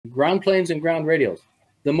ground planes and ground radials.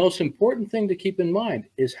 The most important thing to keep in mind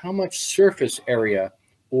is how much surface area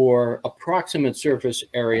or approximate surface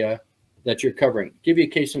area that you're covering. Give you a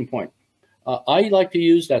case in point. I like to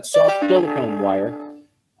use that soft silicone wire,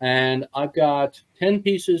 and I've got 10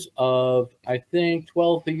 pieces of, I think,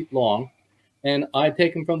 12 feet long, and I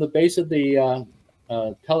take them from the base of the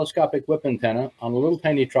telescopic whip antenna on a little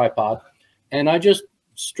tiny tripod, and I just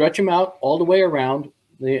stretch them out all the way around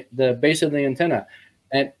the base of the antenna,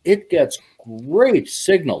 and it gets great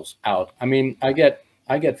signals out. I mean, I get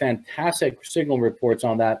fantastic signal reports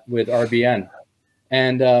on that with RBN,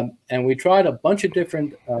 and we tried a bunch of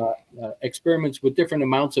different experiments with different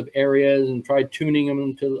amounts of areas and tried tuning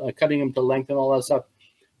them to cutting them to length and all that stuff.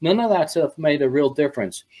 None of that stuff made a real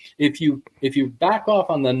difference. If you back off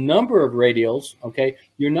on the number of radials, okay,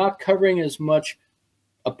 you're not covering as much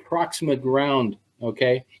approximate ground.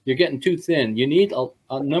 Okay, you're getting too thin. You need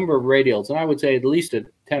a number of radials, and I would say at least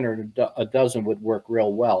 10 or a dozen would work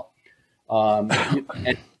real well.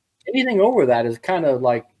 And anything over that is kind of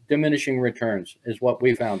like diminishing returns, is what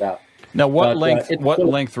we found out. Now, what length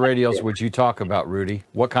radials would you talk about, Rudy?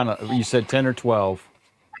 What kind of? You said 10 or 12.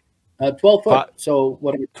 12 foot. So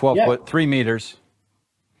what? 12 foot, 3 meters.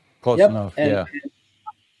 Close enough. And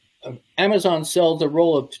Amazon sells a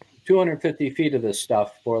roll of 250 feet of this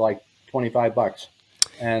stuff for like $25.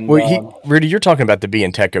 And well, Rudy, you're talking about the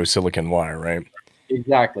B&Teco silicon wire, right?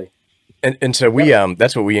 Exactly. And so we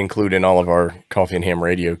that's what we include in all of our Coffee and Ham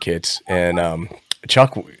radio kits. And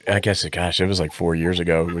Chuck, I guess, gosh, it was like 4 years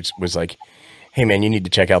ago, which was like, hey man, you need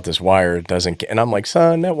to check out this wire. It doesn't, and I'm like,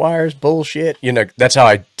 son, that wire's bullshit. You know, that's how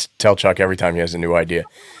I tell Chuck every time he has a new idea.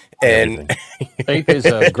 And Ape is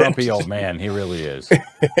a grumpy old man. He really is.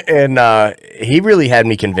 And he really had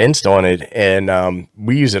me convinced on it. And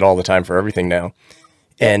we use it all the time for everything now.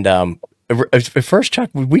 And at first,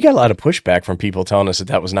 Chuck, we got a lot of pushback from people telling us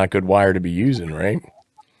that was not good wire to be using, right?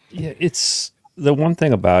 Yeah, it's the one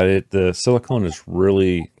thing about it. The silicone is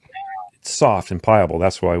really soft and pliable.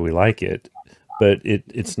 That's why we like it. But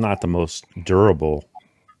it's not the most durable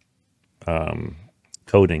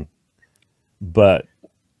coating. But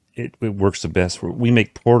it works the best. We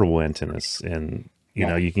make portable antennas, and you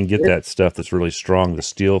know you can get that stuff that's really strong, the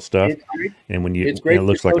steel stuff, and when it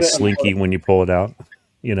looks like a slinky when you pull it out.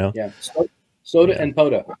 You know, soda and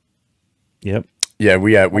POTA. Yep. Yeah,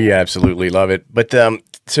 we absolutely love it. But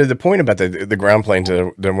so the point about the ground planes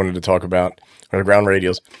that I wanted to talk about, or the ground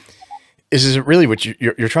radials, is it really what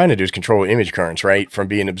you're trying to do is control image currents, right, from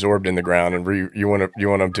being absorbed in the ground, and you want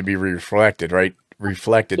them to be reflected, right?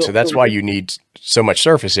 Reflected. So that's why you need so much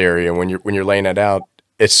surface area when you're laying it out.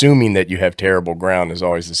 Assuming that you have terrible ground is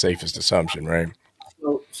always the safest assumption, right?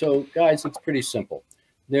 So guys, it's pretty simple.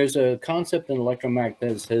 There's a concept in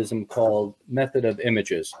electromagnetism called method of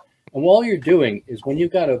images. And all you're doing is when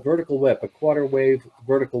you've got a vertical whip, a quarter wave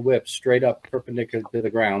vertical whip straight up perpendicular to the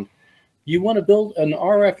ground, you want to build an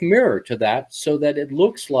RF mirror to that so that it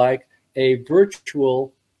looks like a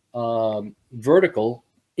virtual vertical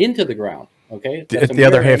into the ground. Okay. It's the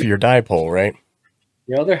other half of your dipole, right?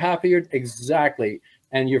 The other half of your, exactly.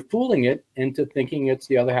 And you're fooling it into thinking it's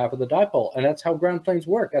the other half of the dipole. And that's how ground planes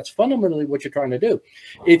work. That's fundamentally what you're trying to do.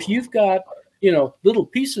 If you've got, little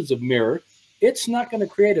pieces of mirror, it's not going to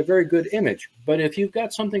create a very good image. But if you've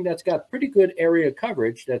got something that's got pretty good area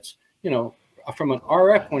coverage, that's, from an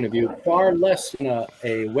RF point of view, far less than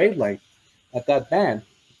a wavelength at that band,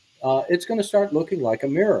 it's going to start looking like a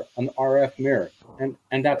mirror, an RF mirror.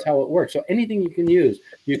 And that's how it works. So anything you can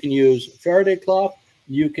use Faraday cloth,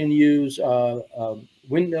 you can use a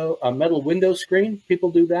metal window screen.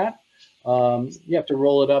 People do that. You have to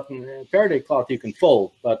roll it up, and Faraday cloth you can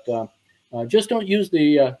fold, but just don't use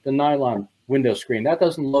the nylon window screen. That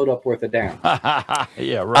doesn't load up worth a damn.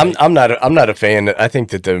 Yeah, right. I'm not a fan. I think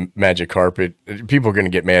that the magic carpet, people are going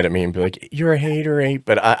to get mad at me and be like, "You're a hater, Ape."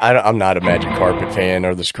 But I'm not a magic carpet fan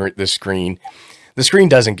or the screen. The screen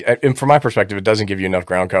doesn't, and from my perspective, it doesn't give you enough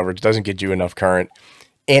ground coverage. It doesn't get you enough current.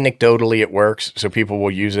 Anecdotally, it works, so people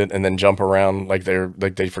will use it and then jump around like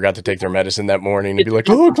they forgot to take their medicine that morning and be like,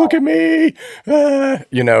 "Look at me,"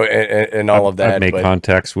 and all of that. I've made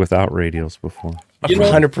contacts without radials before.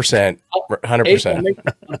 100%,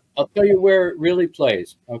 100%. I'll tell you where it really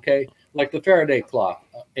plays. Okay, like the Faraday cloth,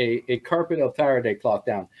 a carpet of Faraday cloth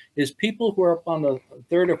down is people who are up on the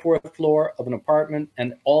third or fourth floor of an apartment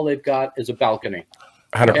and all they've got is a balcony.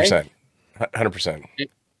 100%, 100%.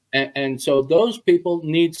 And so those people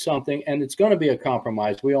need something, and it's going to be a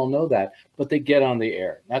compromise. We all know that, but they get on the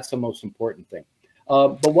air. That's the most important thing.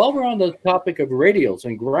 But while we're on the topic of radials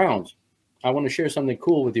and grounds, I want to share something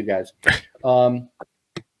cool with you guys.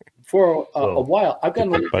 For a while, I've got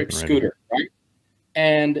an electric scooter, right?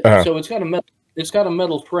 and so it's got a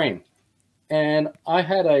metal frame. And I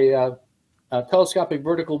had a telescopic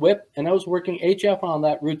vertical whip, and I was working HF on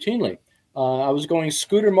that routinely. I was going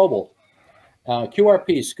scooter mobile,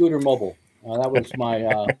 QRP scooter mobile. That was my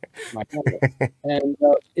my handle. And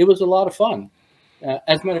it was a lot of fun.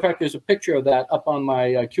 As a matter of fact, there's a picture of that up on my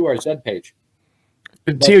QRZ page.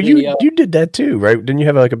 Tio, you did that too, right? Didn't you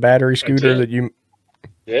have like a battery scooter that you?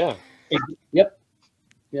 Yeah. Yep.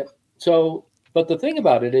 So, but the thing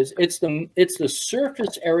about it is, it's the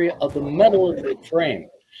surface area of the metal of the frame.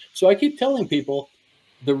 So I keep telling people,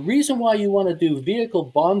 the reason why you want to do vehicle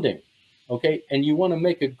bonding, okay, and you want to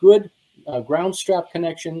make a good ground strap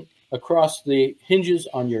connection across the hinges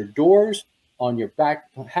on your doors, on your back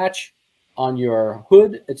hatch, on your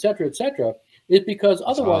hood, etc., is because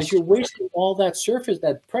otherwise you're wasting all that surface,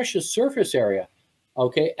 that precious surface area,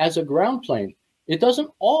 okay, as a ground plane. It doesn't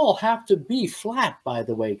all have to be flat, by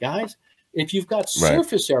the way, guys. If you've got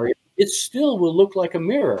surface area, it still will look like a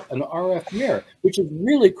mirror, an RF mirror, which is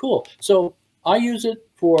really cool. So I use it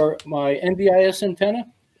for my NVIS antenna,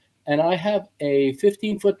 and I have a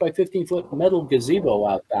 15-foot by 15-foot metal gazebo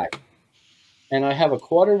out back. And I have a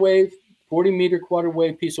quarter wave, 40-meter quarter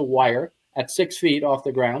wave piece of wire at 6 feet off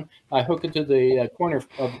the ground. I hook it to the corner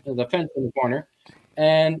of the fence in the corner,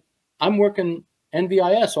 and I'm working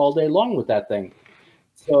NVIS all day long with that thing.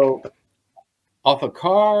 So off a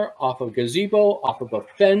car, off a gazebo, off of a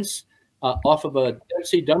fence, off of a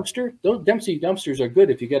Dempsey dumpster. Those Dempsey dumpsters are good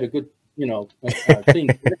if you get a good, clean.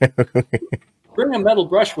 Bring a metal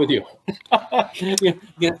brush with you.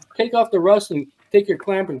 You take off the rust and take your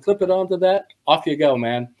clamp and clip it onto that. Off you go,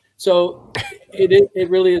 man. So it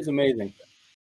really is amazing.